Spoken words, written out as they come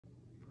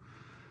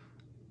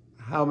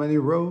How many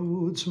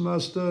roads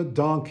must a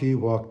donkey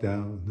walk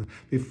down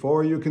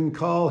before you can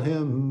call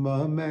him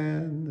a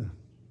man?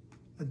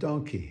 A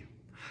donkey.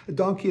 A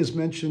donkey is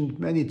mentioned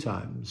many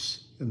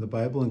times in the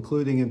Bible,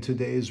 including in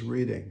today's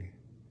reading.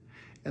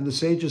 And the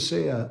sages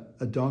say a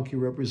donkey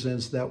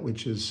represents that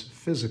which is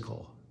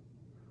physical,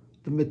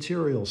 the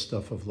material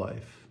stuff of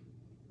life.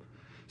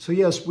 So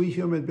yes, we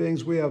human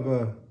beings, we have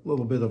a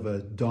little bit of a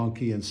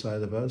donkey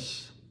inside of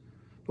us,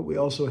 but we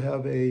also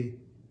have a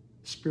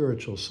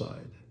spiritual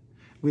side.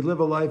 We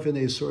live a life in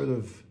a sort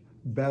of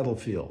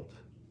battlefield,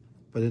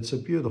 but it's a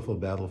beautiful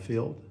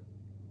battlefield.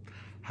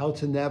 How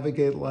to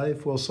navigate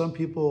life? Well, some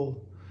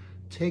people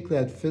take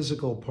that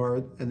physical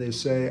part and they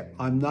say,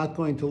 I'm not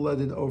going to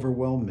let it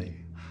overwhelm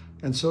me.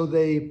 And so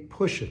they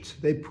push it.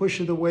 They push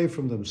it away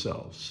from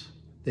themselves.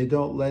 They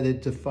don't let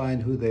it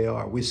define who they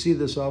are. We see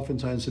this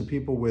oftentimes in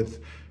people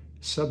with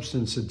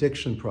substance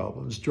addiction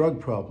problems, drug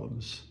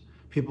problems,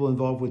 people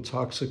involved with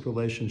toxic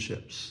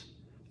relationships.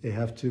 They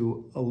have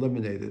to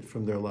eliminate it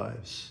from their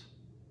lives.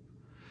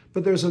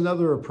 But there's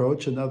another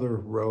approach, another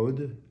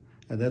road,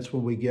 and that's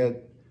when we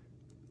get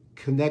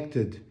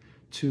connected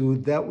to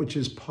that which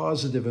is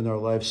positive in our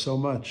life so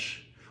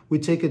much. We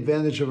take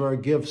advantage of our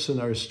gifts and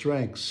our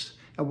strengths,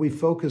 and we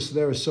focus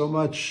there so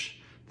much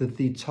that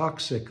the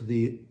toxic,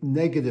 the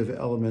negative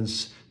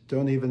elements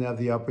don't even have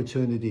the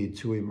opportunity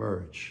to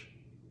emerge.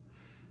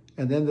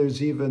 And then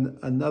there's even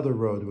another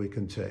road we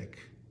can take.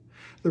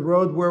 The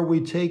road where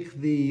we take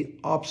the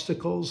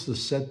obstacles, the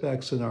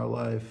setbacks in our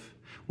life,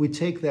 we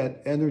take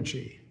that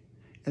energy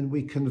and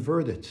we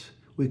convert it.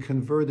 We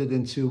convert it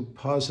into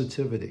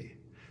positivity.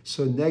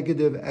 So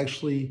negative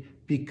actually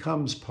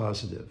becomes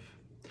positive.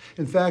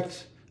 In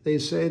fact, they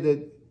say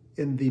that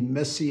in the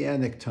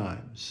Messianic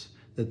times,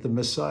 that the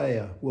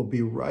Messiah will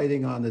be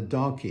riding on a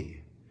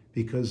donkey,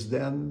 because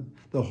then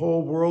the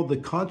whole world, the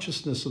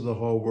consciousness of the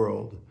whole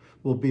world,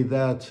 will be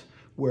that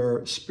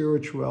where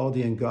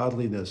spirituality and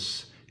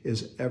godliness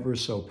is ever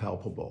so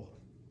palpable.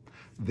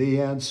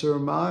 The answer,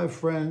 my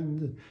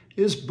friend,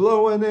 is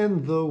blowing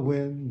in the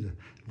wind.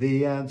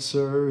 The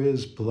answer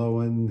is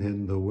blowing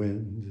in the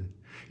wind.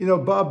 You know,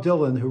 Bob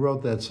Dylan, who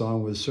wrote that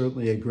song, was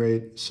certainly a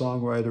great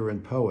songwriter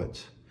and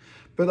poet.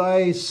 But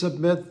I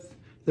submit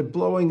that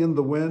blowing in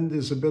the wind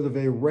is a bit of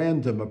a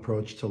random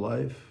approach to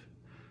life.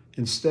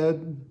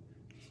 Instead,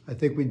 I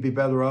think we'd be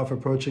better off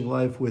approaching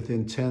life with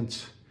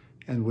intent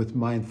and with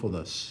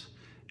mindfulness.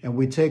 And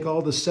we take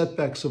all the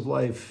setbacks of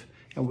life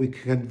and we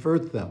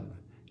convert them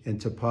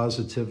into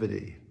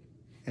positivity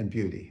and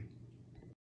beauty.